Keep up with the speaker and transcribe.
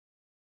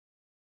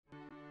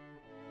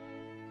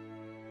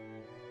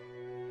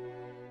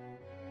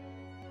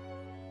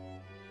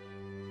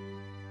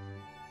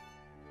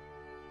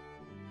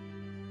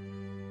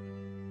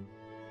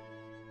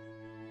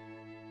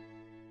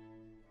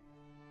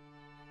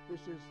This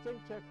is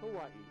ThinkTech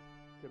Hawaii,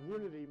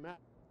 community map.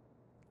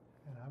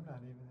 And I'm not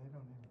even, they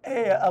don't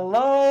even. Hey,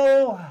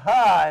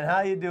 aloha, and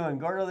how you doing?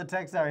 Gordo the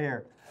Tech Star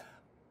here.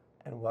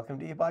 And welcome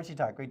to Hibachi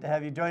Talk. Great to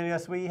have you joining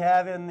us. We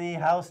have in the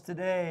house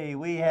today,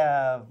 we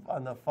have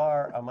on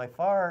my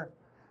far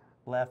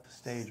left,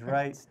 stage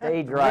right,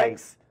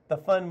 Rix, the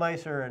Fund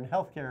Meister and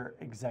Healthcare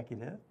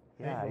Executive.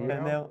 Yeah, And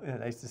then,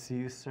 nice to see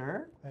you,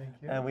 sir. Thank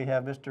you. And we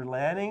have Mr.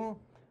 Lanning,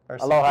 our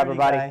Aloha, security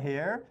everybody. guy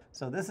here.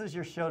 So this is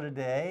your show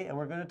today, and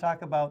we're going to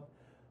talk about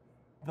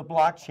the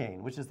blockchain,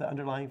 which is the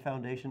underlying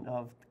foundation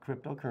of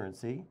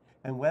cryptocurrency,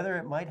 and whether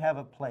it might have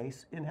a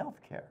place in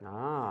healthcare.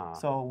 Ah.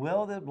 So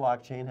will the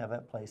blockchain have a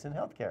place in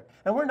healthcare?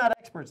 And we're not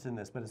experts in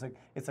this, but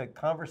it's a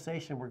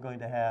conversation we're going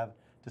to have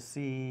to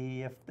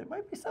see if there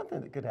might be something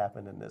that could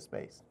happen in this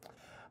space.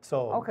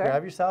 So Okay.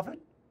 grab yourself a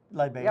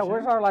libation. Yeah,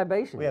 where's our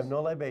libations? We have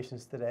no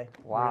libations today.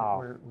 Wow.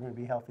 We're going to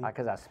be healthy.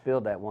 Because I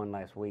spilled that one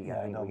last week. Yeah,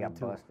 I think know, we got me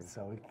too. busted.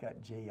 So we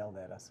got Jay yelled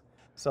at us.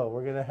 So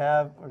we're gonna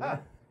have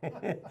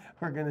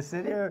we're gonna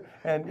sit here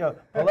and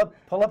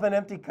pull up an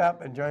empty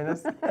cup and join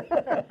us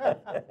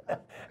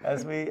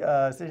as we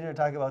sit here and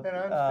talk about.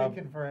 And I'm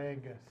speaking for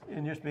Angus.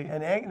 And you're speaking.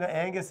 And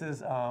Angus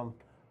is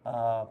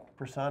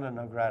persona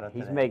non grata today.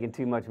 He's making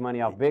too much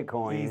money off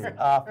Bitcoin. He's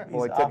off.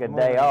 Boy, He's took off a moving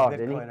day off, Bitcoin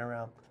didn't he?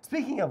 around.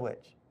 Speaking of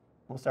which,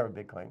 we'll start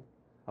with Bitcoin.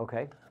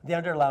 Okay. The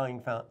underlying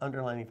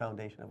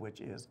foundation of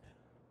which is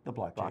the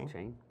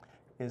Blockchain.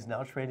 is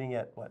now trading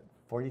at what,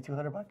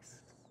 $4,200?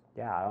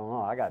 Yeah, I don't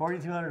know. I got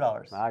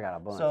 $4,200. I got a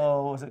bunch.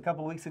 So was it a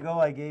couple weeks ago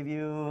I gave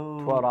you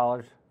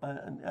 $12.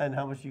 And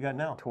how much you got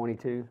now?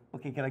 22.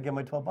 Okay, can I get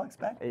my $12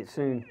 back? As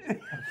soon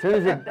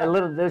as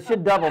it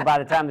should double by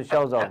the time the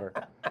show's over.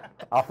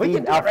 I'll feed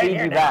you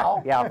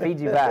back. Yeah, I'll feed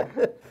you back.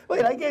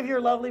 Wait, I gave your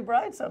lovely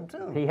bride some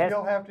too. He has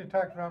You'll have to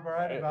talk to my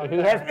bride about he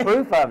that. has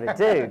proof of it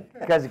too,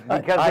 because I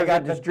there's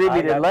got a the-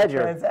 distributed I got the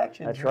ledger.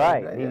 transaction That's trade,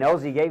 right. right, He yeah.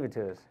 knows he gave it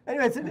to us.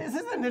 Anyway, this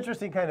is an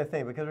interesting kind of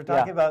thing because we're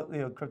talking about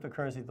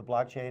cryptocurrency, the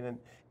blockchain,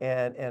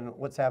 and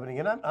what's happening.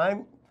 And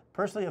I'm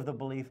personally of the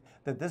belief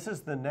that this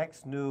is the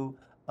next new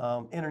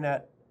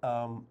internet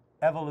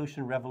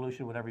evolution,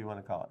 revolution, whatever you want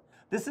to call it.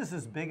 This is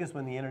as big as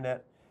when the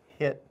internet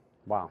hit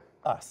Wow.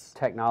 us.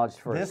 Technology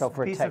for This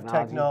piece of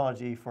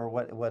technology for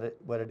what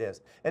it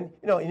is. And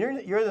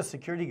you're the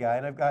security guy,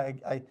 and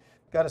I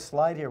got a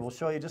slide here. We'll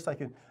show you just like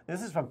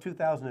this is from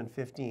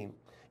 2015.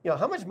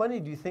 How much money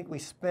do you think we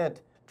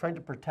spent trying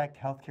to protect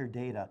healthcare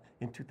data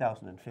in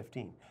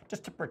 2015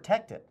 just to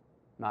protect it?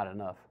 Not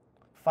enough.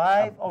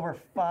 Over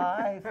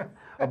five.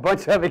 A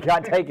bunch of it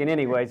got taken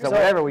anyway, so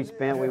whatever we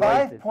spent, we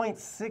wasted.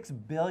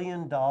 $5.6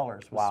 billion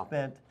was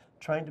spent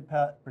trying to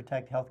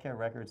protect healthcare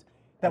records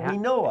that we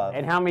know of.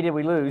 And how many did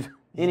we lose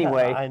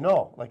anyway? Yeah, I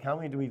know. Like, how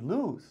many do we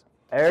lose?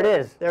 There it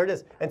is. There it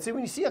is. And see,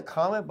 when you see a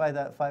comma by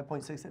that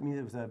 5.6, that means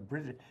it was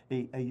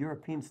a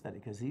European study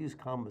because he used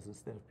commas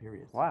instead of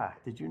periods. Why?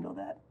 Did you know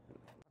that?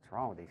 What's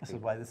wrong with these This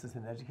people? is why this is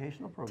an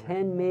educational program.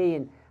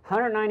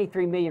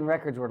 193 million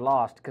records were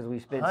lost because we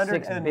spent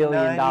 $6 billion.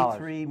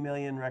 193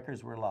 million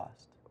records were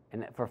lost.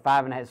 And for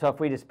 5.5, so if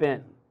we'd have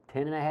spent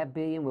 10.5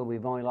 billion, well,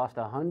 we've only lost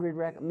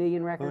 100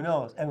 million records. Who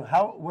knows? And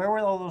where were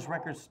all those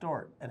records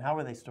stored? And how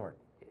were they stored?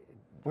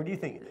 Where do you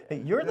think?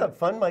 Hey, you're the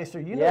Fund Meister.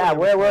 You know. Yeah,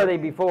 where were they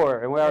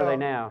before, and where are they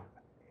now?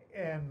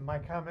 And my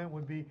comment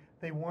would be,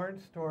 they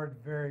weren't stored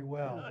very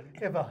well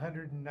if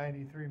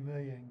 193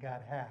 million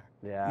got hacked.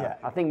 Yeah.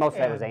 I think most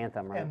of that was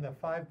Anthem, right? And the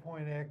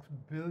 $5.x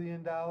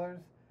billion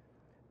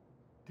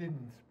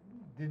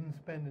didn't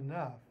spend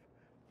enough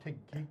to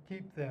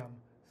keep them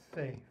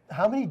safe.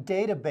 How many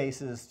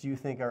databases do you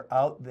think are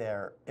out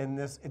there in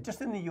this,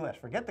 just in the U.S.?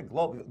 Forget the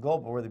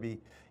global, whether it be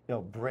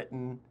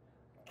Britain,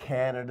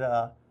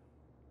 Canada,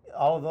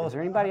 all of those. Is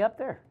there anybody up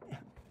there?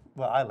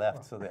 Well, I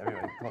left, so that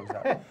everybody closed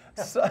out.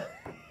 So,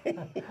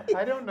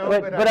 I don't know,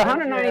 But but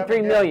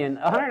 193 million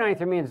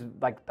is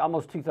like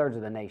almost 2/3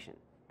 of the nation.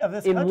 of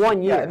this In country.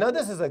 1 year. Yeah, no,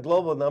 this is a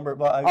global number.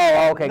 But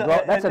Okay,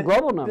 that's a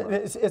global number.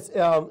 It's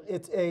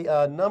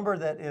a number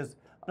that is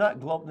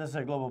not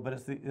necessarily global, but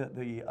it's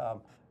the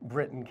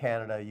Britain,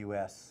 Canada,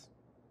 U.S.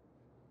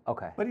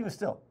 Okay. But even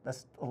still,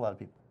 that's a lot of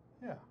people.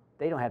 Yeah.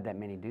 They don't have that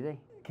many, do they?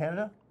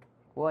 Canada?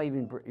 Well,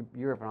 even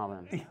Europe and all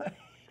them.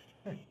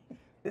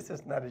 This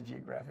is not a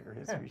geographic or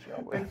history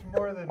show. It's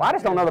more than. Well, I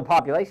just don't know the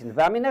populations,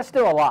 but I mean, that's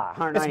still a lot, It's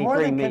 193 more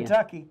than million.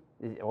 Kentucky.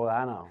 Well,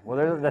 I know. Well,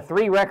 there's the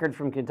 3 records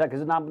from Kentucky,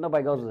 because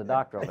nobody goes to the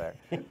doctor over there.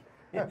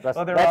 That's,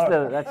 Well,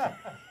 that's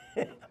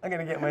I'm going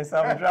to get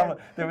myself in trouble.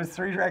 There was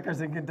 3 records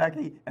in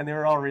Kentucky, and they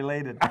were all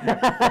related.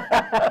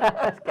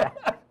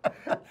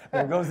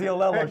 There goes the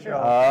Olelo show.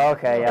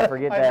 okay, I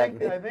forget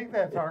that. I think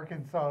that's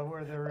Arkansas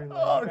where they're related.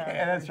 Okay,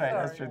 that's right.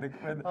 That's Sorry.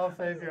 true. I'll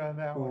save you on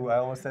that Ooh, one. I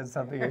almost said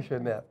something I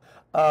shouldn't have.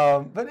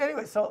 But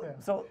anyway, so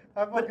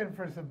I'm looking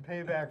for some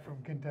payback from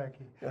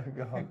Kentucky.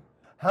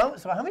 how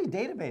many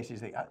databases do you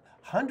think?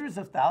 Hundreds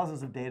of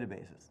thousands of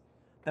databases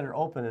that are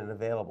open and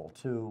available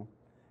to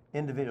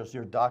individuals,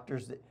 your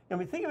doctors. I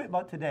mean, think of it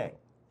about today.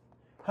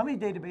 How many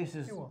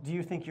databases do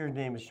you think your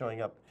name is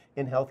showing up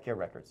in healthcare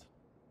records?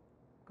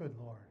 Good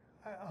Lord.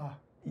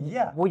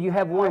 Yeah. Well, you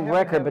have one haven't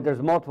record, had- but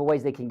there's multiple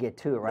ways they can get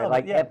to it, right? No, but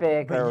Like yeah,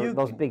 Epic but or you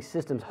those can- big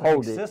systems Big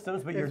hold it.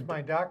 systems, but you're It's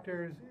my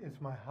doctors, it's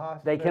my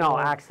hospital. They can all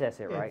access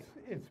it, right?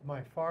 It's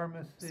my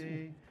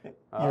pharmacy. your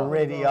all of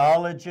those-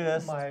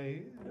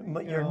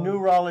 radiologist, your know,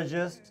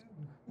 neurologist.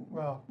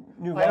 Well,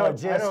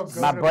 Neurologist.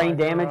 My brain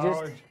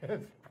damagist?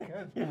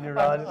 Your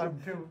neurologist.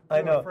 I'm too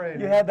I know. afraid.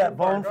 You It's had too that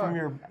far bone from gone.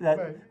 your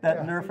But, that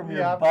yeah, nerve from the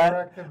your butt,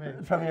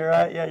 operectomy. from your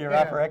your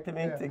Yeah,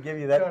 operectomy yeah. to give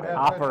you that. Don't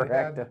have such a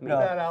Operectomy.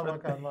 bad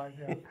outlook on life,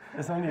 yeah.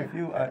 There's only a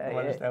few who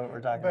understand what we're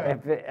talking But, about.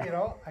 If it- you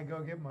know, I go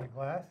get my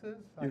glasses.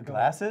 I Your go-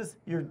 glasses,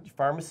 your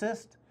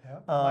pharmacist, Yeah,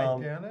 my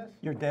um, dentist.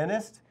 your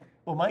dentist.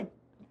 Well,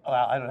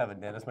 well, I don't have a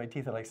dentist. My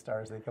teeth are like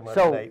stars. They come out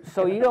at So, night.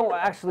 so you don't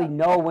actually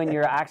know when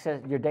your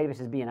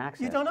database is being accessed.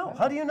 You don't know.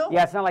 How do you know?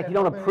 Yeah, it's not like you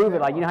don't And how many approve it. there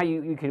Like you know are. how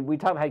you could. We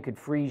talked about how you could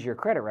freeze your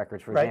credit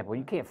records, for Right. example.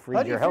 You can't How freeze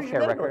do you your freeze your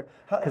healthcare medical record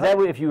How- because how- that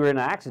would, if you were in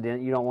an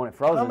accident, you don't want it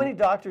frozen. How many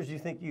doctors do you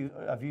think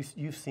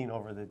you've seen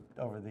over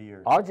the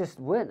years? I just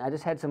went. I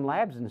just had some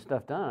labs and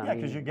stuff done. Yeah,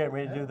 because you're getting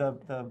ready to do the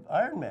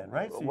Ironman,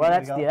 right? So Well,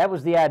 you're gonna go- that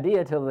was the idea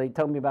until they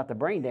told me about the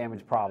brain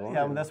damage problem.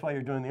 Yeah, well, that's why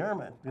you're doing the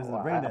Ironman because of the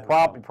brain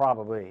damage.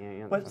 Probably.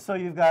 Yeah. But so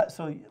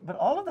but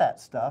all of that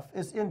stuff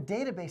is in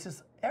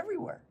databases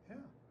everywhere. Yeah.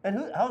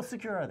 And how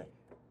secure are they?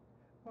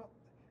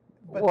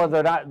 Well,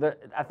 they're not.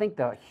 I think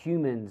the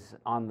humans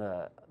on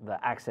the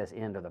access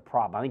end are the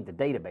problem. I think the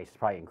database is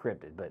probably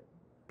encrypted, but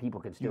people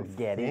can still You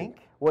get in.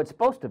 think? Well, it's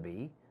supposed to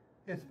be.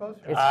 It's supposed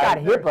to. It's got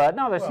HIPAA.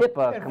 No, there's Well,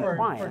 HIPAA and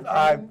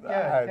compliance.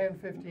 For 10,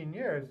 15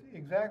 years,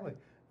 exactly.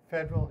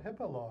 Federal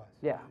HIPAA laws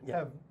Yeah.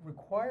 have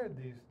required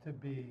these to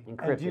be And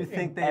Encrypted. do you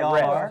think they At all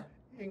rest. are?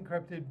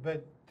 encrypted,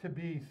 but to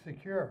be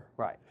secure.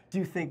 Right. Do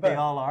you think But- they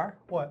all are?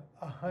 What,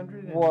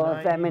 193 Well,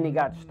 if that many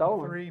got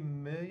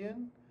stolen.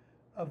 million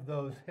of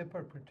those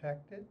HIPAA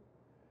protected?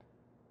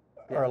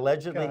 Or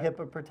allegedly Got it.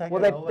 HIPAA protected?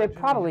 Well, Yeah, they allegedly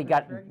probably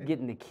got restricted.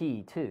 getting the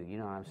key too. You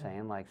know what I'm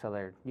saying? Like, so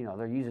they're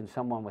using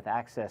someone with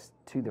access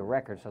to the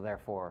record. So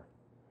therefore,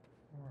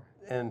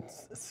 And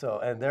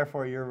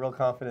therefore you're real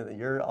confident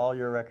that all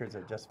your records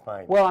are just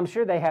fine. well, I'm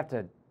sure they have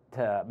to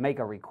make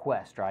a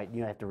request, right?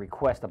 You have to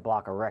request a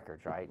block of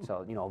records, right?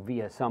 So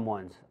via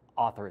someone's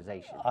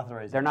authorization.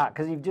 They're not,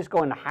 because if you just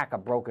go in to hack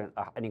an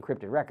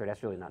encrypted record,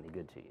 that's really not any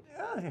good to you.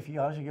 Yeah, if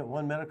you also get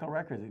one medical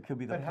record, it could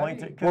be the But how point.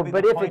 do you- It could Well, be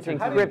but the if point it's to-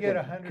 How do you get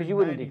encrypted, 'cause you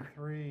wouldn't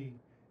 193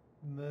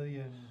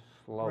 million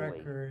Slowly.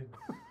 records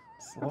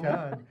Slowly.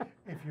 done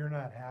if you're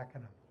not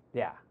hacking them?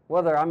 Yeah.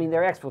 Well, they're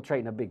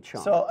exfiltrating a big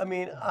chunk. So I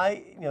mean,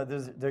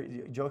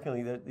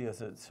 jokingly,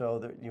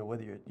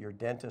 whether you're your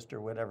dentist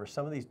or whatever,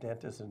 some of these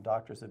dentists and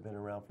doctors have been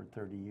around for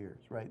 30 years,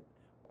 right,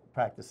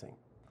 practicing,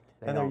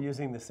 and they're don't-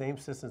 using the same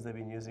systems they've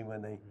been using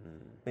when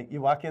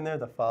you walk in there,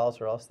 the files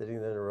are all sitting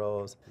there in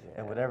rows,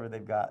 and whatever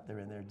they've got, they're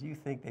in there. Do you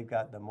think they've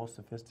got the most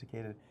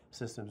sophisticated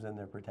systems in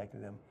there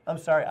protecting them? I'm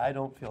sorry, I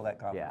don't feel that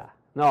confident. Yeah.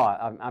 No,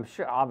 I'm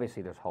sure.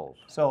 Obviously, there's holes.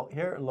 So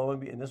here,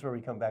 and this is where we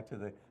come back to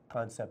the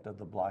concept of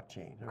the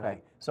blockchain. Right?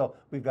 Okay. So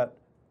we've got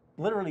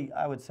literally,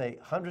 I would say,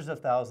 hundreds of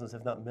thousands,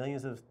 if not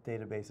millions of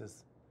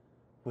databases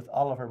with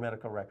all of our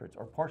medical records,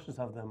 or portions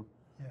of them,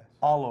 Yes.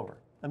 all over.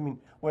 I mean,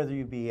 whether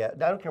you be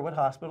at, I don't care what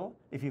hospital,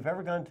 if you've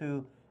ever gone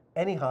to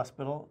any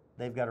hospital,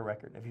 they've got a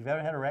record. If you've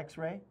ever had an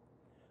X-ray,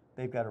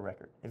 they've got a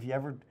record. If you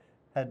ever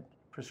had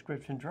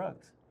prescription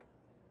drugs,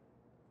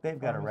 they've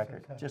got a Pharmacists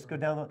record. have Just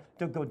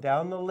to go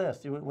down the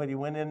list. When you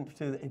went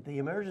into the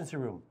emergency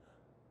room,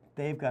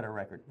 they've got a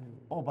record.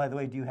 Oh, by the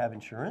way, do you have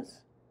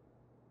insurance?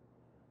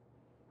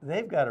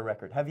 They've got a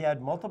record. Have you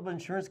had multiple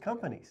insurance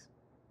companies?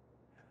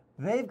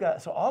 They've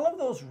got, so all of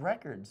those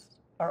records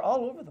are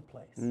all over the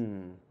place.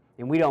 And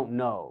we don't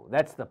know.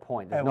 That's the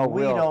point. There's And no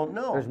we real. don't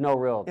know. There's no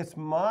real. It's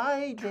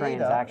my data,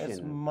 transaction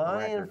it's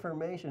my record.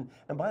 information.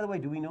 And by the way,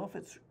 do we know if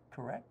it's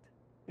correct?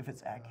 If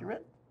it's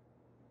accurate?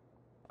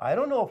 I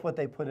don't know if what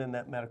they put in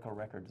that medical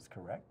record is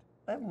correct.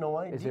 I have no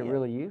idea. Is it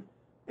really you?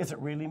 Is it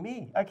really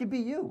me? I could be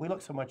you. We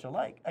look so much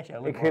alike. Actually, I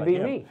look It more could be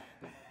like me.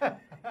 him.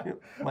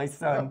 My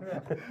son,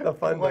 the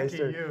fun Lucky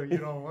meister. you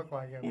don't look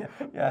like him. Yeah.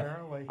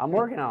 Apparently. I'm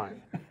working on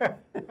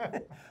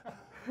it.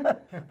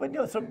 But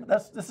so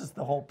this is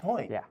the whole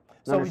point. Yeah,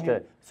 So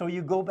understood. So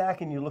you go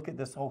back and you look at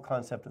this whole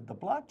concept of the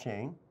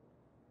blockchain.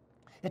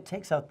 It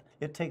takes out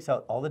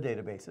all the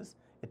databases.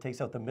 It takes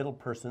out the middle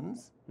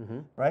persons,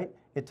 right?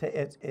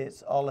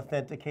 It's all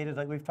authenticated.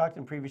 Like we've talked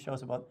in previous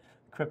shows about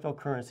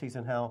cryptocurrencies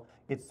and how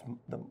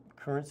the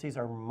currencies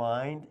are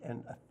mined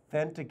and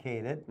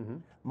authenticated,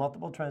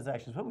 multiple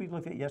transactions. What we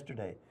looked at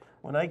yesterday.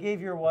 When I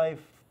gave your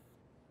wife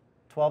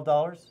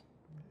 $12,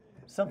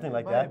 something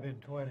like Might that. have been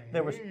 20.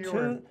 There was You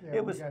were- yeah, it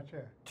we was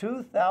gotcha.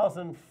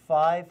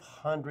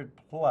 2,500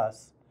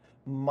 plus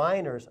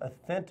miners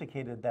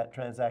authenticated that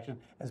transaction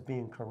as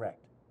being correct.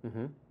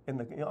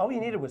 All you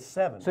needed was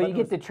 7. So but you it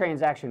get was- the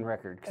transaction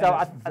record. And So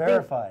it's think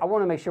verified. I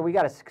want to make sure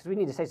because we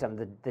need to say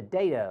something. The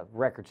data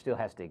record still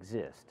has to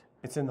exist.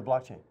 It's in the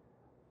blockchain.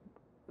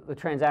 The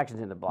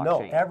transactions in the blockchain.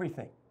 No,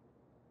 everything.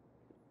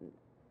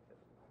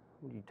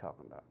 What are you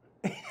talking about?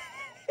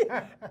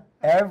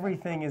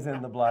 Everything is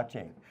in the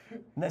blockchain.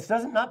 And this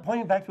doesn't not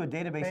pointing back to a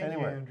database Thank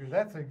anywhere. you, Andrew.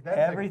 That's a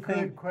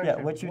good question.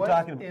 Yeah, what you're What's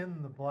talking about.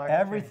 in the blockchain?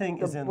 Everything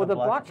is in Well, the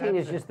the blockchain. blockchain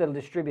is just the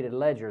distributed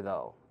ledger,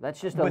 though.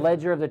 That's just a With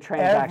ledger of the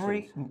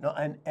transactions.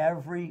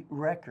 Every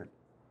record.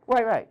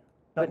 Right.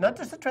 Not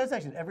just the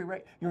transaction,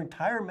 your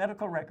entire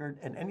medical record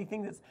and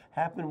anything that's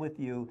happened with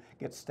you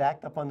gets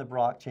stacked up on the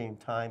blockchain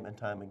time and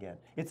time again.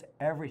 It's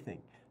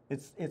everything.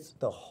 It's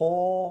the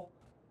whole,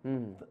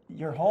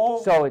 your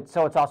whole. So it's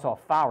also a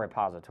file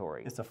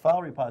repository. It's a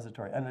file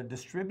repository and a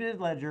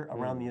distributed ledger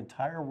around the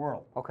entire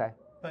world. Okay.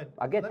 But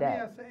I get let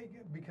that. me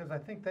ask, because I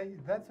think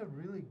that's a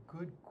really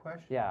good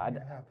question. Yeah, you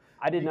have,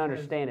 I didn't because-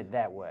 understand it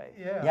that way.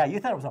 Yeah, you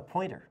thought it was a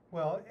pointer.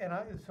 Well,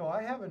 so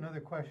I have another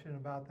question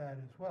about that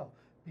as well,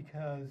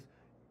 because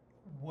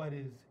what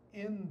is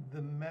in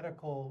the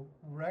medical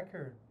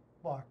record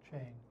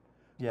blockchain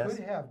Yes.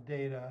 could have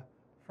data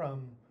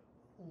from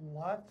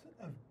lots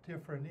of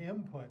different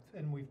inputs,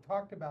 and we've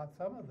talked about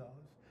some of those.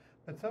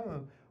 But some of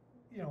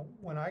them,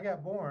 when I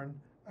got born,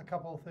 a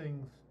couple of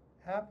things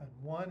happened.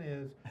 One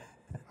is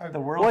The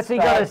world What's he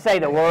going to say?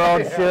 The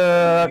world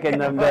shook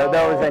and there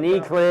was an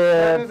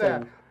eclipse.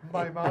 And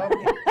My mom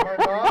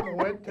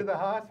went to the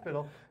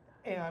hospital,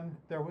 and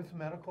there was a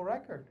medical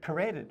record.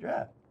 created,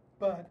 yeah.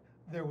 But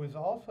there was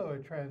also a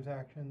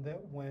transaction that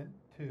went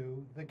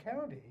to the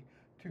county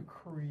to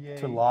create.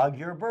 To log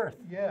your birth.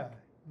 Yeah,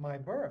 my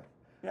birth.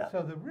 Yeah.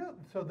 So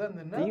then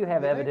the Do you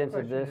have the next evidence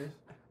of question this? is-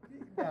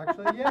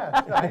 actually,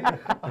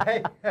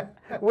 yes.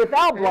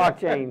 without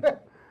blockchain.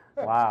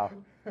 Wow.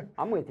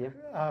 I'm with you.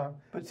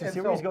 But so and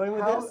see where he's going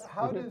with how, this?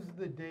 How does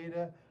the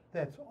data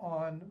that's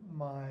on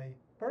my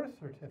birth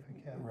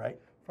certificate Right.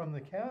 from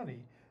the county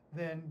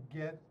then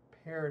get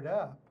paired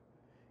up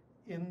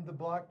in the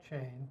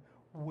blockchain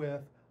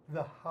with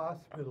the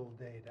hospital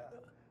data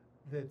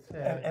that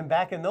said, And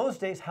back in those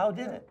days, how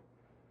did it?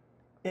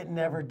 It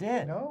never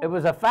did. no, It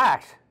was a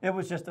fax. It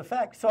was just a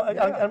fact. So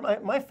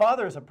my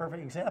father is a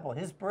perfect example.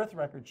 His birth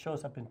record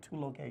shows up in 2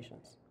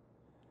 locations.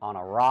 On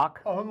a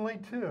rock. only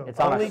 2. It's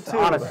on Only a, 2.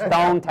 on a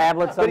stone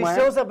tablet But somewhere. he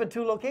shows up in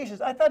 2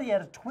 locations. I thought he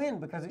had a twin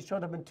because it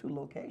showed up in 2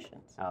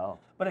 locations. Oh.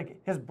 But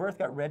his birth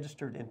got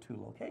registered in 2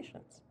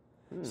 locations.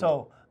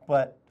 So,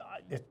 but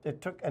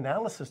it took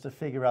analysis to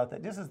figure out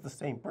that this is the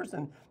same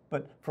person,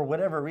 but for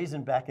whatever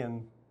reason back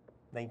in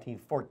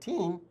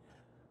 1914,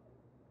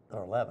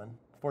 or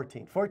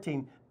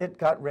 14, it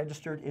got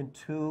registered in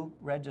 2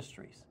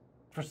 registries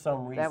for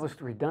some reason. That was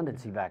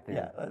redundancy back then.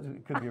 Yeah,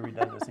 it could be a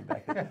redundancy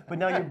back then. But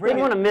now you Didn't bring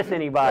want it, to miss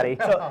anybody.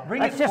 so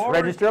bring Let's it just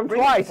forward, register them bring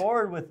it twice.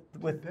 forward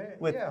with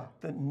Yeah.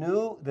 the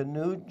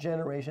new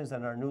generations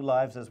and our new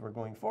lives as we're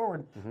going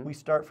forward. We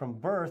start from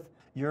birth.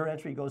 Your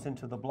entry goes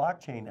into the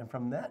blockchain, and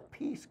from that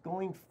piece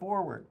going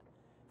forward,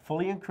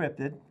 fully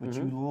encrypted, which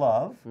you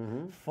love,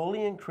 fully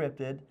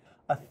encrypted,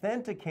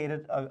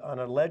 authenticated on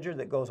a ledger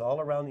that goes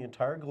all around the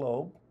entire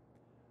globe,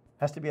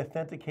 has to be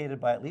authenticated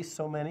by at least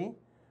so many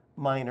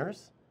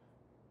miners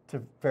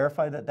to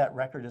verify that that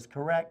record is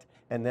correct,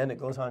 and then it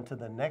goes on to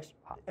the next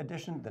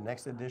edition, the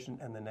next edition,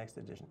 and the next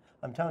edition.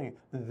 I'm telling you,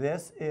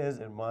 this is,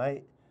 in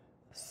my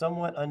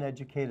somewhat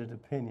uneducated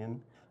opinion,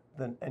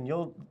 and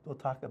we'll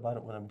talk about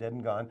it when I'm dead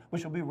and gone,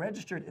 which will be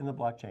registered in the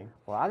blockchain.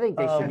 Well, I think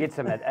they should get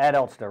some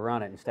adults to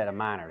run it instead of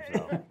minors,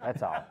 though.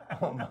 That's all.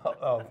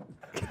 Oh.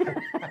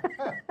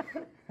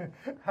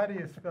 How do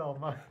you spell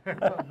mine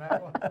on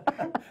that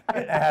one?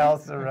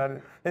 Adults to run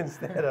it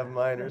instead of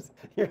miners.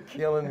 You're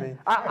killing me.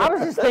 I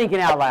was just thinking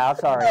out loud,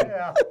 sorry.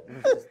 Yeah.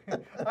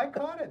 I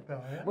caught it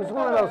though. It was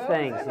one of those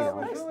things, That you know.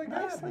 was really good.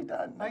 Nicely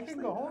done. I can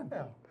go home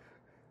now.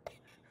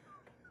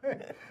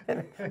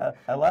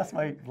 I lost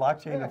my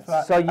blockchain of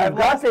thought. So you've I've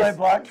got lost my this.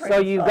 blockchain So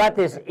of you've thought. got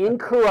this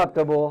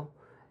incorruptible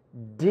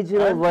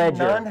digital ledger,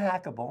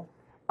 Non-hackable.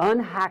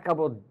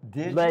 unhackable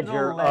Digital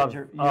ledger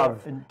ledger, your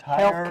of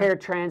entire- healthcare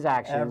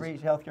transactions Every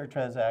healthcare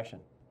transaction.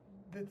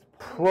 That's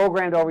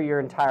programmed over your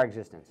entire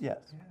existence.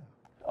 Yes.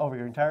 Over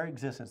your entire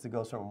existence, it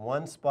goes from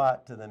one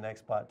spot to the next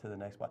spot to the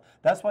next spot.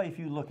 That's why if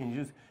you look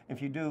and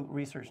if you do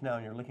research now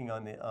and you're looking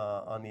on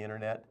the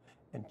internet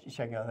and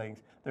checking out things,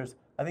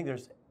 I think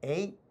there's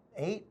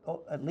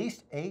at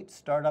least 8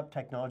 startup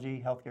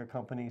technology healthcare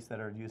companies that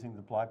are using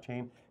the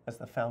blockchain as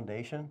the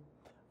foundation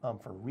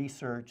for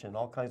research and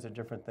all kinds of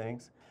different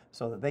things,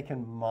 so that they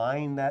can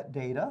mine that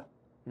data.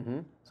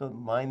 So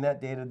mine that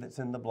data that's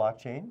in the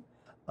blockchain.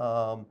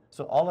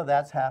 So all of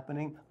that's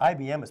happening.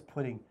 IBM is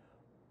putting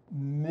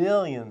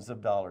millions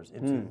of dollars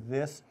into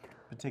this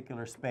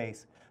particular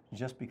space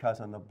just because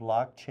on the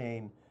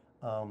blockchain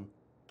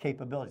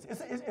capabilities.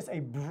 It's a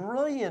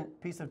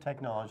brilliant piece of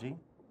technology.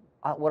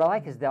 What I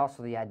like is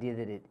also the idea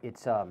that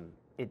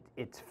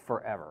it's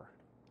forever.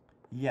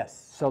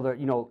 Yes. So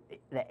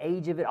the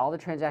age of it, all the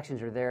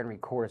transactions are there and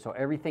recorded. So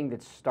everything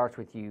that starts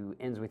with you,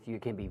 ends with you,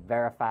 can be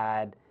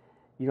verified.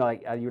 You know,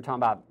 like you were talking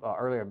about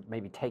earlier,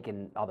 maybe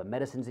taking all the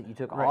medicines that you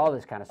took, Right. all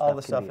this kind of stuff. All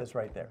the can stuff be- is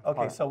right there.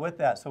 Okay, so with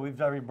that, so we've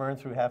already burned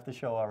through half the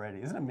show already.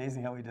 Isn't it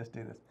amazing how we just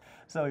do this?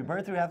 So we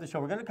burned through half the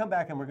show. We're going to come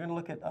back and we're going to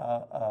look at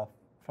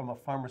from a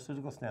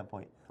pharmaceutical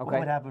standpoint. Okay. What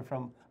would happen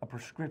from a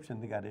prescription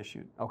that got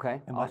issued?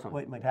 Okay, And awesome.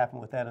 what might happen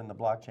with that in the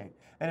blockchain.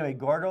 Anyway,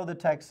 Gordo the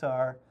tech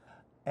czar,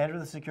 Andrew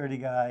the security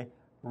guy,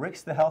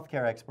 Rix the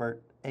healthcare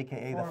expert,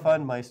 AKA the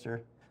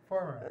Funmeister.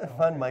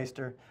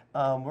 Funmeister.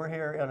 We're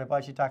here on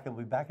Hibachi Talk, and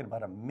we'll be back in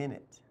about a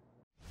minute.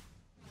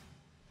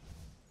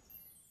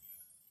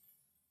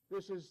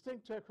 This is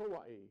ThinkTech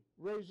Hawaii,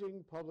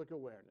 raising public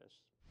awareness.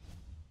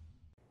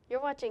 You're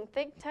watching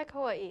ThinkTech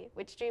Hawaii,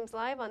 which streams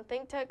live on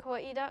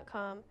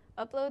thinktechhawaii.com,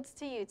 uploads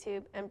to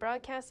YouTube, and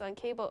broadcasts on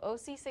cable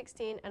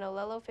OC16 and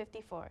Olelo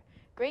 54.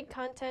 Great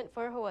content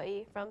for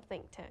Hawaii from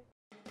ThinkTech.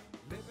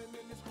 Living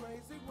in this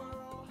crazy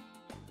world,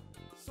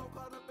 so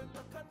caught up in the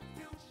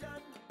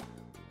confusion,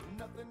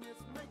 nothing is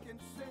making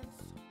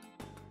sense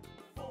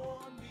for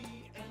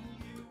me and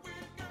you.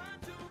 We've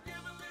got to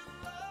give a little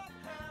love,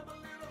 have a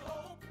little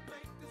hope,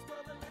 make this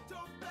world a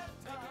little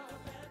better.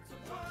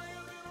 Try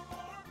a little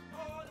more,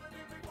 hard and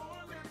every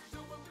more, let's do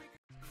what we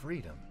can.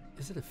 Freedom.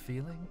 Is it a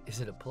feeling? Is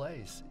it a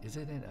place? Is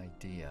it an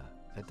idea?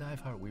 At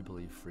Diveheart, we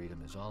believe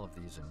freedom is all of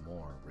these and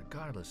more,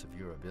 regardless of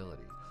your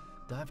ability.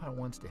 Diveheart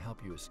wants to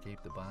help you escape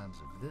the bonds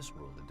of this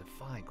world and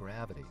defy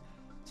gravity.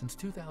 Since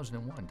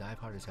 2001,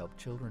 Diveheart has helped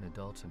children,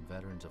 adults, and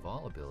veterans of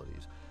all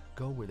abilities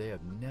go where they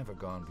have never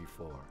gone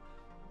before.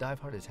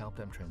 Diveheart has helped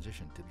them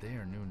transition to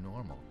their new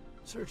normal.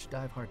 Search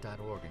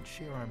diveheart.org and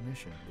share our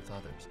mission with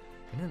others,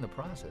 and in the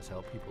process,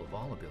 help people of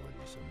all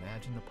abilities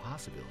imagine the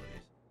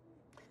possibilities.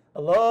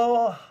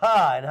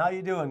 Aloha, and how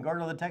you doing?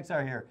 Gordo the tech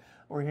czar here.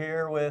 We're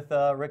here with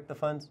Rix the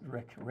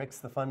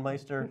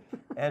Funmeister,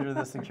 Andrew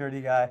the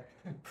security guy.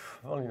 I've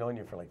only known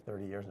you for like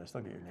 30 years and I still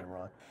get your name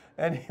wrong.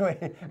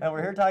 Anyway, and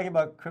we're here talking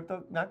about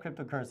not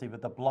cryptocurrency,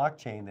 but the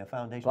blockchain, the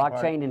foundation.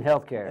 Blockchain in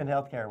healthcare. In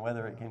healthcare, and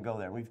whether it can go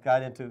there. We've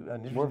got into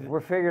an We're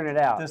figuring it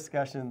out.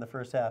 discussion in the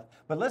first half.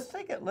 But let's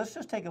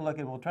just take a look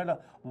and we'll try to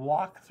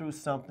walk through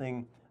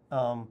something,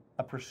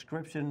 a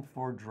prescription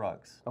for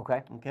drugs.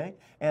 Okay. Okay.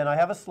 And I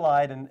have a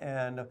slide,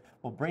 and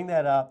we'll bring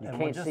that up. You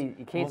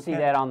and can't see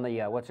that on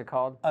the what's it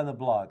called? On the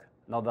blog.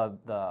 No,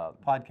 the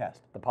Podcast.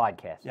 The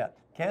podcast. Yeah.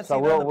 Can't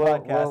So see it on the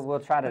we'll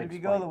podcast. try to But if you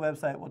go to the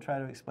website, we'll try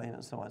to explain it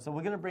and so on. So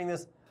we're going to bring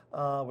this.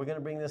 We're going to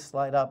bring this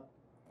slide up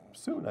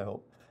soon, I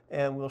hope,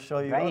 and we'll show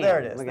you. Bam, Oh, there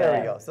it is. look at There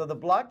we that. go. So the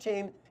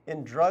blockchain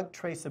in drug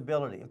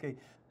traceability. Okay.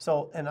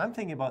 So, and I'm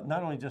thinking about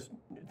not only just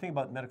thinking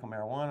about medical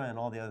marijuana and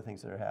all the other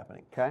things that are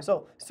happening. Okay.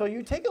 So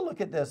you take a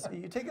look at this.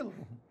 You take a.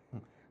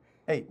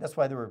 Hey, that's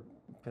why they were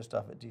pissed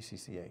off at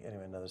DCCA.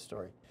 Anyway, another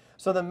story.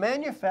 So the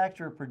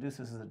manufacturer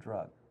produces the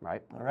drug.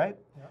 Right. All right.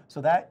 Yeah.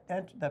 So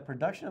that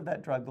production of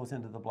that drug goes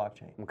into the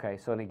blockchain. Okay,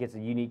 so it gets a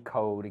unique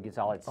code. It gets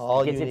its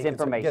Unique-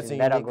 information. Gets a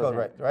that unique goes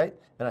code, in. right?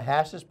 And a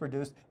hash is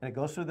produced, and it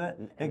goes through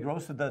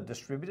the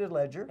distributed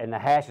ledger. And the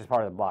hash is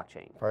part of the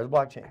blockchain. Part of the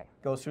blockchain. Okay.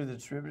 Goes through the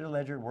distributed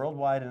ledger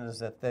worldwide and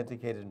is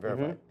authenticated and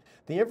verified.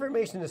 The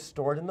information is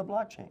stored in the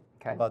blockchain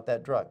Okay. about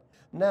that drug.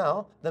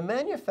 Now, the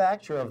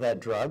manufacturer of that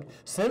drug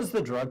sends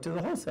the drug to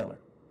the wholesaler.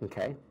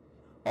 Okay.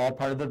 All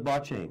part of the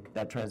blockchain.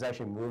 That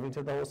transaction moving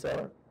to the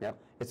wholesaler. Yep.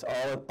 It's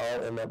all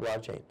in that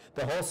blockchain.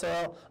 The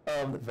wholesale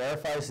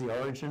verifies the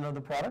origin of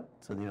the product,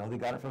 so they know they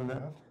got it from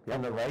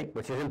the right,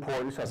 Which is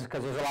important, because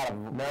there's a lot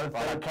of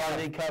third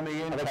party coming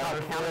in,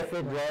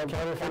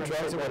 counterfeit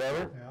drugs or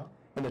whatever. Yeah.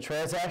 And the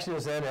transaction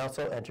is then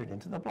also entered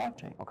into the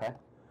blockchain. Okay.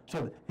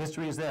 So the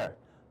history is there,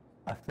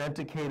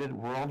 authenticated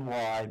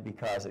worldwide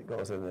because it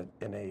goes in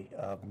a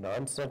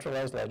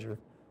non-centralized ledger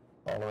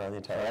all around the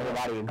entire world.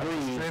 Everybody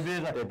agrees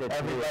Distributed, that it's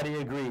everybody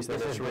agrees that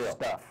This it's is the real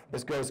stuff.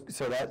 This goes,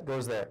 so that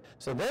goes there.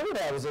 So then what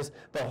happens is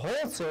the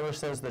wholesaler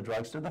sends the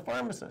drugs to the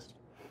pharmacist.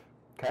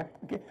 Okay.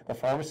 The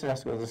pharmacist has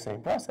to go through the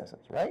same processes,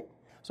 right?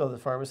 So the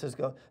pharmacist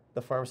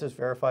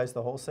verifies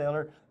the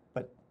wholesaler,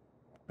 but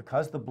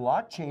because the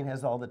blockchain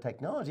has all the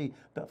technology,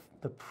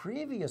 the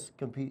previous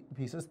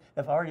pieces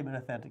have already been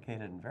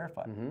authenticated and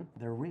verified.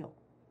 They're real.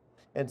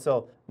 And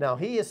so now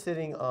he is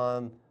sitting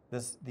on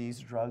these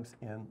drugs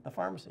in the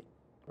pharmacy,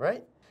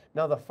 right?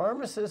 Now the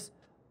pharmacist,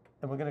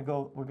 and we're going to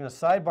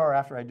sidebar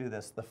after I do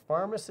this. The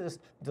pharmacist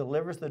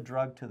delivers the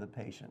drug to the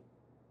patient,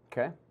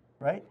 Okay.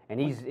 right? And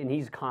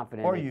he's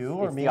confident. Or it's- you,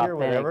 or it's me, the or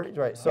whatever, authentic-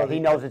 right? So he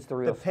knows it's the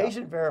real The stuff.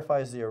 patient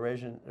verifies the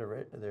origin.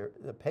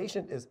 The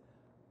patient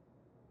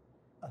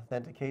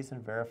authenticates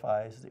and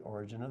verifies the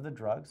origin of the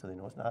drug, so they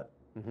know it's not.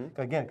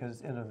 Again, because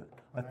it's in an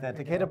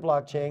authenticated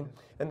blockchain,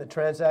 and the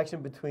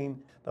transaction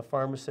between the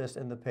pharmacist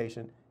and the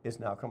patient is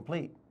now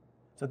complete.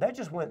 So that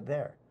just went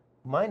there.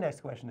 My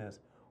next question is,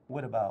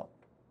 what about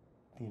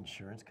the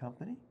insurance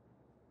company?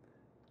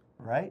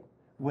 Right?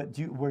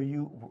 Were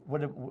you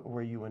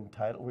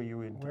entitled?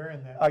 We're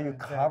in that Are you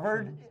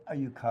covered? transaction. Are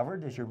you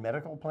covered? Does your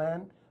medical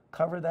plan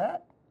cover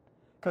that?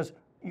 Because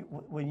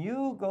when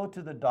you go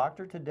to the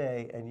doctor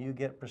today and you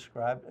get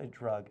prescribed a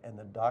drug and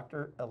the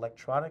doctor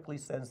electronically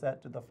sends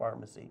that to the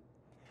pharmacy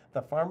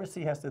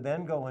has to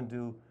then go and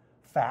do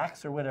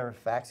fax or whatever,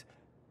 fax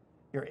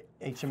your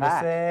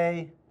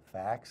HMSA,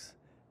 fax,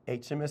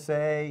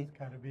 HMSA, It's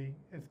got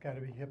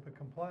to be HIPAA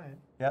compliant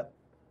yep.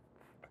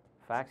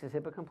 Fax is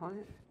HIPAA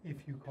compliant?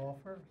 if you call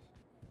first.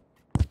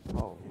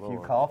 Oh, If you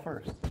Lord. call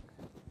first.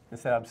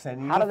 Instead, I'm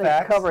sending you How a do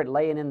fax. they cover it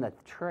laying in the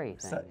tray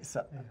thing?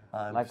 So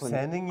I'm Like when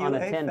sending you a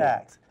unattended.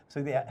 fax.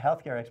 So the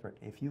healthcare expert,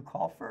 if you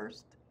call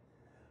first,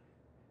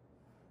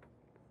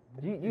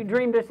 You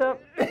dreamed this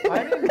up?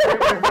 I didn't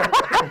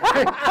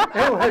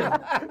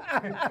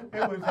think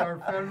it was our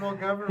federal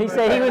government. He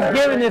said he was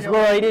giving this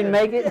law, he didn't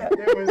make it?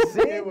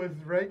 It was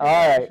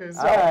regulations.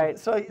 All right.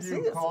 So You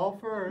see, call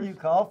first. You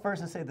call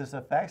first and say, there's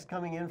a fax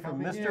coming in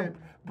from Coming Mr. in.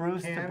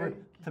 Bruce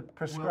to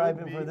prescribe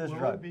him for this Will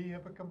drug. it be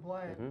HIPAA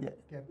compliant? Yeah.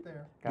 Get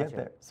there. Gotcha. Get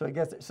there. So it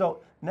gets there.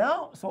 So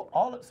now, so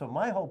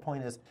my whole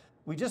point is,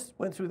 we just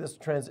went through this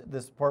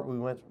part. We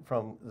went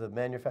from the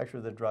manufacturer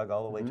of the drug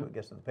all the way to it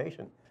gets to the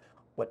patient.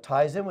 What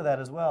ties in with that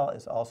as well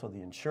is also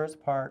the insurance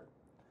part.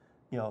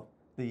 You know,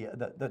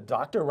 the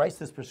doctor writes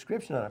this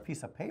prescription on a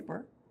piece of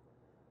paper,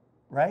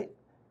 right?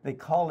 They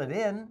call it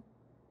in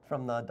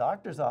from the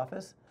doctor's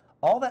office.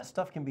 All that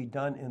stuff can be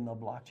done in the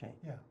blockchain.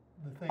 Yeah.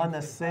 On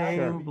the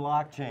same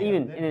blockchain.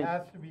 Even- It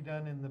has to be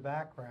done in the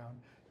background.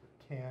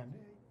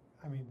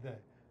 I mean,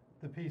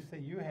 the piece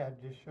that you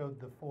had just showed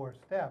the 4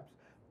 steps,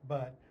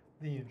 but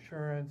the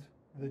insurance,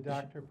 the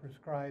doctor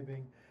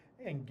prescribing,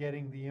 and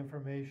getting the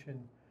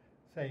information.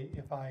 Say,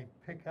 if I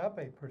pick up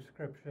a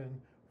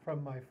prescription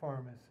from my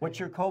pharmacy. What's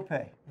your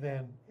copay?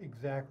 Then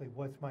exactly,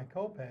 what's my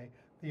copay?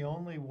 The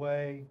only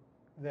way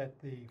that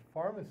the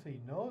pharmacy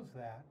knows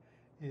that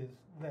is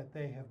that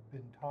they have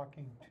been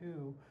talking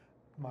to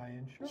my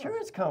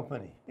Insurance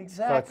company, So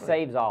exactly. it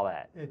saves all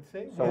that.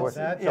 So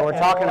we're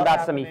talking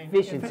about some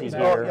efficiency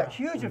here. Yeah,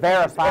 huge efficiency.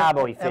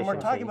 Verifiable And we're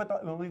talking efficiency.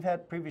 about, when we've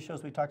had previous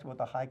shows, we talked about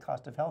the high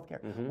cost of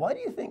healthcare. Why do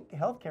you think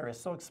healthcare is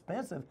so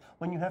expensive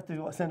when you have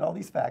to send all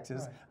these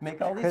faxes, make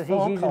all these Because he's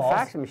phone using calls?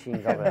 fax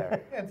machines over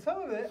there. And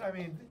some of it, I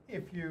mean,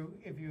 if you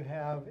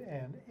have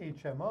an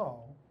HMO,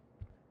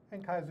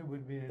 and Kaiser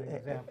would be an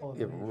example of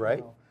an HMO.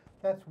 Right.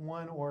 That's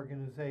one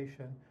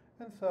organization.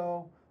 And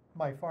so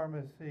my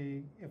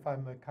pharmacy, if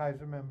I'm a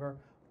Kaiser member,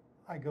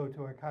 I go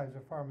to a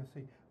Kaiser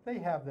pharmacy. They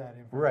have that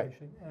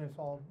information, and it's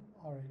all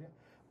already.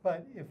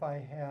 But if I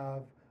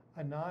have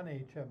a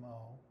non-HMO,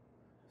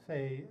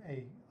 say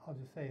I'll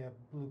just say a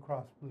Blue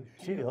Cross Blue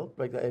Shield. Shield,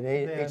 like an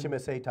Then-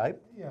 HMSA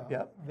type. Yeah,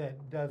 Yeah.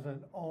 that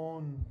doesn't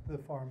own the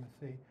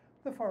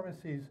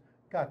pharmacy's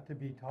got to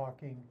be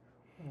talking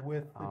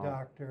with the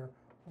doctor,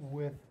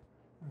 with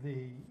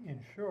the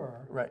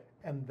insurer. Right.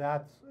 And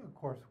that's, of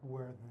course,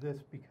 where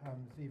this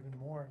becomes even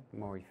more.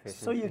 More efficient.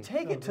 So you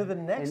take it to the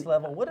next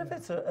level. What if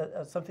it's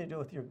something to do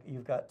with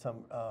you've got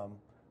some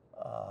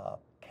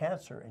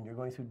cancer and you're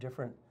going through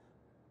different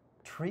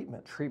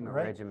treatments. Treatment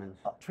right? regimens.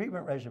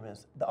 Treatment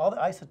regimens, all the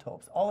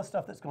isotopes, all the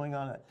stuff that's going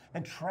on,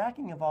 and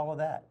tracking of all of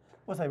that.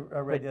 What was I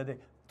read the other day?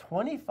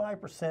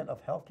 25%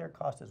 of healthcare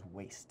cost is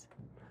waste.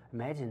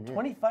 Imagine this.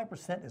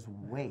 25% is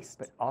waste.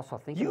 But also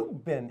think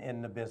You've been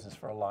in the business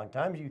for a long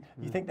time.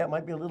 You think that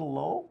might be a little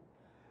low?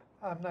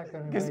 I'm not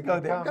going to Just make go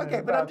a there. comment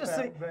Okay, but I'm about just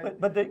saying. that,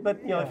 But you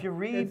know, yeah, if you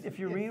read,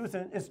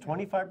 it's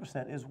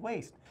 25% is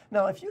waste.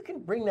 Now, if you can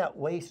bring that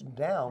waste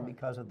down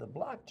because of the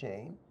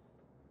blockchain,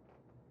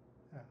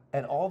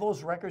 and all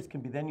those records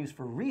can be then used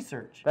for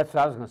research. That's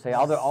what I was going to say.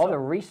 All the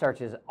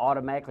research is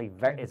automatically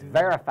it's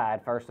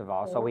verified first of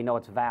all, so we know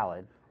it's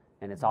valid,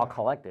 and it's all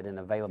collected and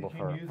available you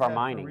can use for that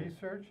mining. For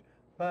research,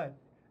 but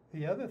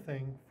the other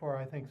thing for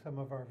I think some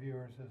of our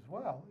viewers as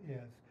well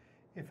is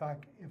if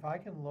I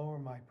can lower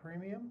my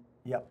premium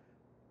Yep.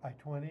 by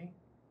 20,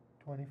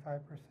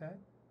 25%,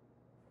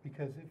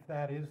 because if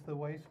that is the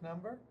waste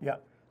number,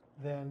 Yep.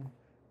 then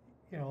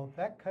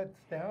that cuts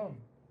down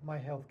my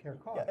healthcare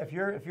costs. Yeah,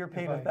 if you're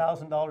paying I-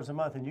 $1,000 a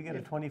month and you get a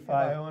If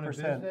I own a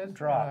 25% business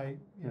drop. and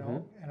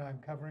and I'm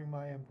covering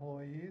my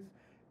employees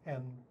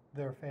and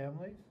their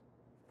families,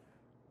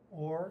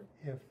 or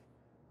if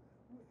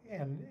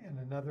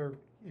another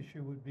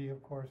issue would be,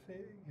 of course,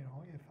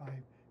 if I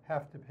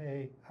have to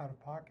pay out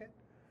of pocket,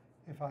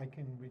 if I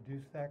can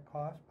reduce that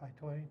cost by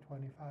 20,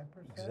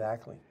 25%.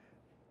 Exactly.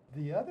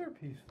 The other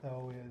piece,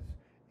 though, is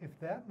if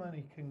that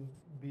money can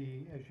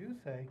be, as you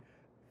say,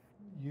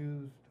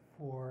 used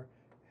for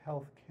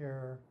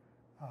healthcare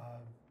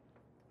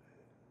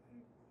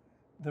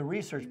The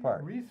research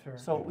part. research.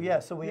 So yeah,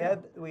 so we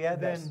add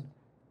this.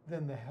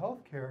 Then the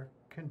healthcare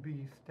can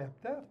be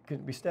stepped up.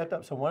 Could be stepped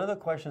up. So one of the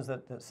questions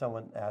that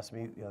someone asked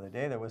me the other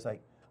day, there was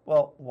like,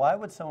 well, why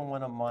would someone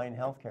want to mine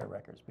healthcare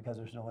records? Because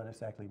there's no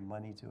exactly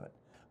money to it.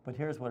 But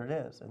here's what it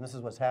is, and this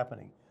is what's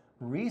happening.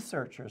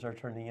 Researchers are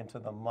turning into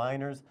the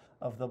miners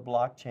of the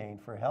blockchain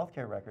for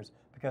healthcare records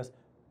because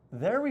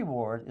their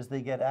reward is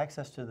they get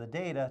access to the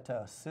data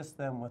to assist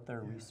them with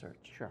their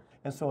research. Sure.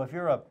 And so if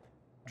you're a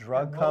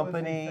drug And what was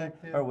company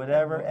effective or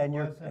whatever, and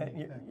what and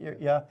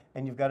wasn't you're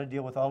and you've got to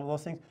deal with all of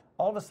those things,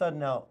 all of a sudden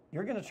now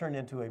you're going to turn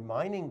into a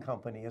mining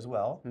company as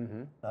well,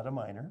 not a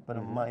miner, but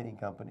a mining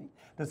company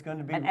that's going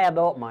to be An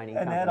adult mining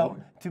an company. adult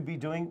to be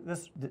doing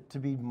this, to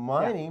be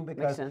mining, makes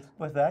because sense.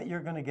 with that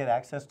you're going to get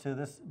access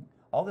to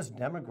all this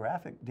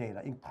demographic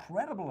data,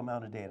 incredible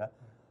amount of data,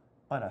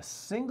 on a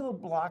single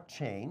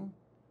blockchain,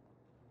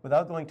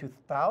 without going to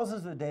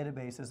thousands of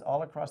databases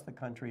all across the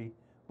country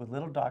with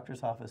little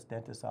doctor's office,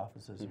 dentist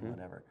offices, and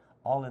whatever.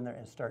 all in there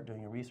and start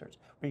doing your research.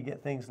 Where you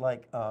get things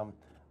like,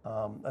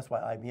 that's why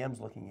IBM's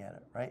looking at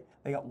it, right?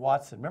 They got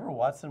Watson. Remember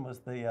Watson was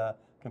the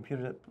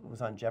computer that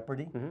was on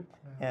Jeopardy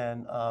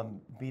and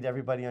beat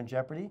everybody on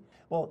Jeopardy?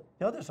 Well,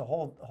 you know, there's a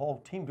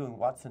whole team doing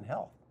Watson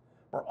Health,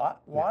 where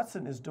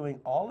Watson is doing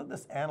all of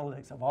this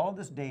analytics of all of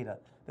this data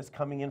that's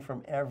coming in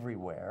from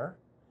everywhere,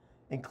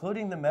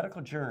 including the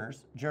medical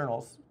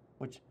journals,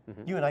 which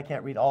you and I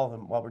can't read all of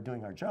them while we're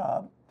doing our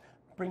job,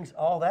 brings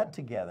all that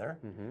together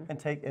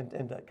and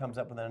and comes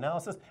up with an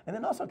analysis, and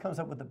then also comes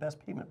up with the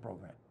best payment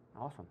program.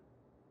 Awesome.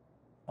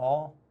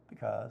 All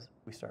because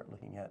we start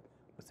looking at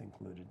what's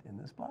included in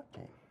this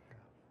blockchain.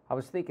 I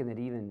was thinking that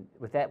even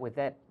with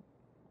that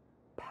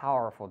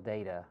powerful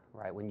data,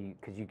 right?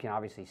 Because you can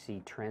obviously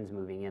see trends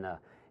moving in a,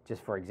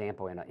 just for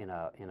example, in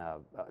a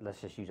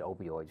let's just use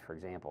opioids for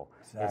example.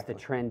 Exactly. As the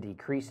trend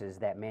decreases,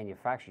 that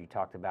manufacturer you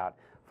talked about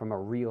from a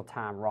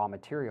real-time raw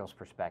materials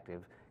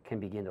perspective can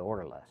begin to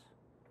order less.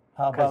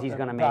 Because he's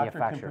going to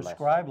manufacture less.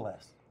 Prescribe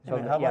less. So,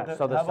 I mean,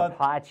 so the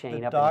supply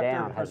chain up and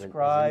down has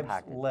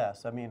impacted.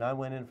 Less. I mean, I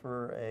went in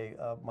for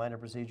a minor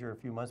procedure a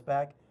few months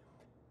back.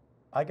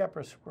 I got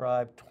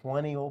prescribed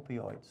 20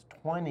 opioids.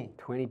 20.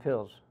 20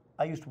 pills.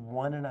 I used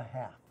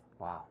 1.5.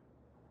 Wow.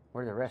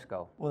 Where did the rest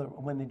go? Well,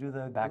 when they do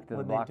the back to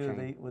the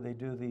blockchain. When they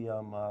do the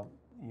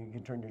you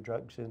can turn your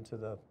drugs into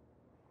the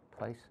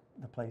place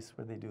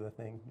where they do a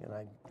thing, and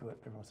I do it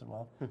every once in a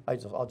while.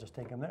 I'll just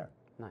take them there.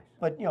 Nice.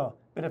 But you know,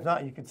 but if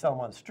not, you could sell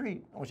them on the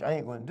street, which I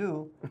ain't going to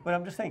do. But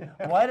I'm just saying,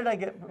 why did I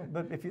get?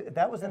 But if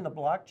that was in the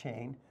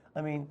blockchain,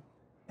 I mean,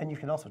 and you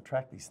can also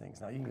track these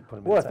things now. You can put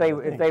them. Well,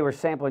 if they were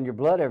sampling your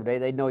blood every day,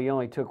 they'd know you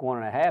only took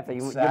 1.5.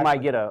 Exactly. You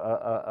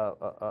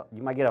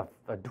might get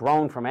a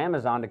drone from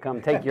Amazon to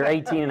come take your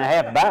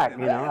 18.5 back.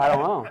 You know, I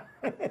don't know.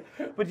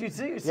 But you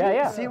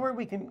see where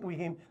we can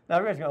now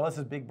everybody's going, this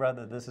is Big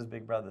Brother, this is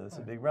Big Brother, this is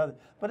Big Brother,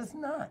 but it's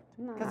not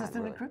because it's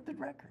an encrypted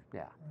record.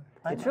 Yeah,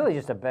 it's really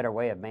just a better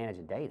way of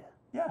managing data.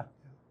 Yeah,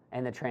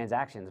 and the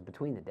transactions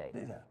between the data.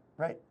 Yeah,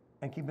 right,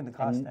 and keeping the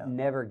cost down.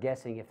 Never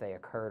guessing if they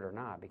occurred or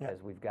not because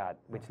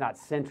it's not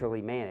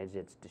centrally managed;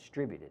 it's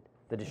distributed.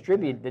 The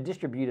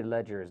distributed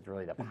ledger is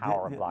really the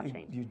power of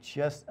blockchain.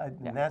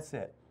 And that's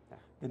it.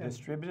 The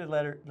distributed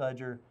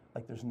ledger,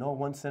 like there's no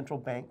one central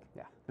bank.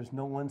 Yeah. There's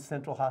no one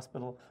central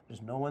hospital.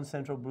 There's no one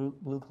central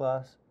Blue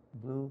Cross,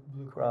 Blue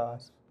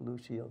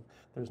Shield.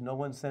 There's no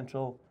one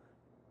central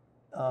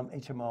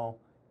HMO.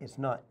 It's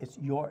not.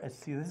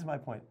 See, this is my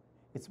point.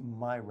 It's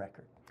my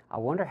record. I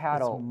wonder how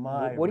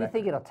what do you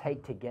think it'll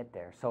take to get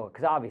there? So,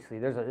 because obviously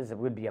this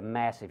would be a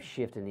massive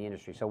shift in the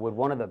industry. So, would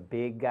one of the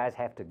big guys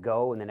have to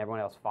go and then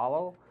everyone else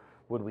follow?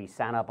 Would we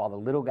sign up all the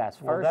little guys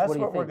first? Well, that's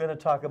what we're going to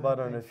talk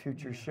about on a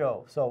future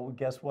show. So,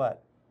 guess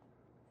what?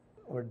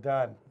 We're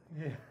done.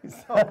 Yeah.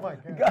 Oh my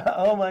God.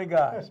 Oh my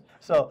gosh.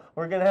 So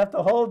we're going to have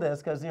to hold this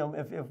because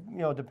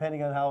if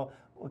depending on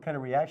what kind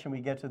of reaction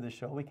we get to the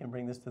show, we can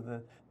bring this to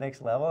the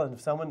next level. And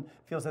if someone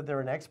feels that they're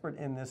an expert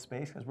in this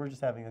space, because we're just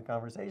having a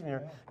conversation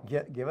here,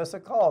 give us a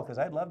call because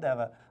I'd love to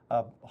have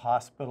a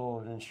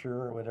hospital, an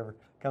insurer, or whatever,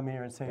 come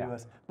here and say to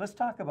us, let's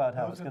talk about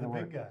how it's going to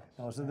work.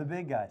 Those are the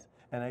big guys,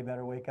 and they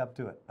better wake up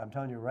to it. I'm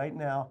telling you right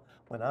now,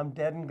 when I'm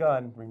dead and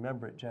gone,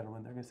 remember it,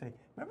 gentlemen. They're going to say,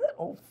 remember that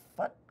old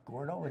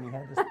Gordo when he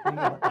had this thing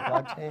about the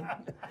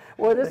blockchain?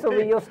 Well,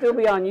 you'll still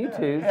be on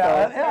YouTube.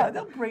 Yeah,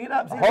 they'll bring it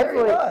up. See,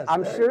 hopefully,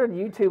 I'm sure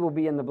YouTube will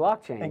be in the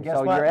blockchain, and guess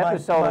so what? your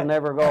episode will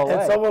never go away.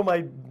 And so will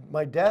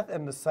my death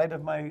and the sight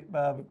of my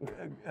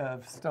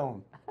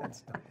stone.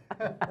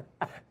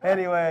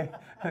 Anyway,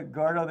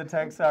 Gordo the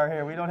Tech Czar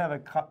here. We don't have a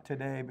cup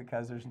today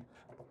because there's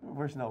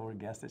no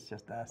guest. It's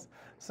just us.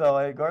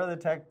 So Gordo the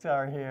Tech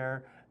Czar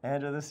here,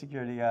 Andrew the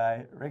security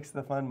guy, Rix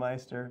the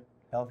Funmeister,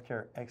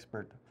 healthcare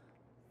expert.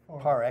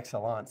 Par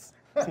excellence.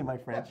 See my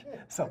French?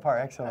 So par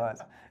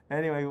excellence.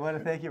 Anyway, we want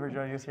to thank you for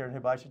joining us here in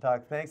Hibachi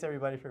Talk. Thanks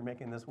everybody for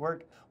making this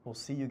work. We'll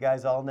see you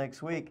guys all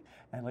next week.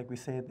 And like we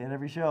say at the end of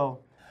every show,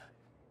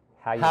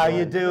 how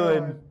you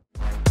doing?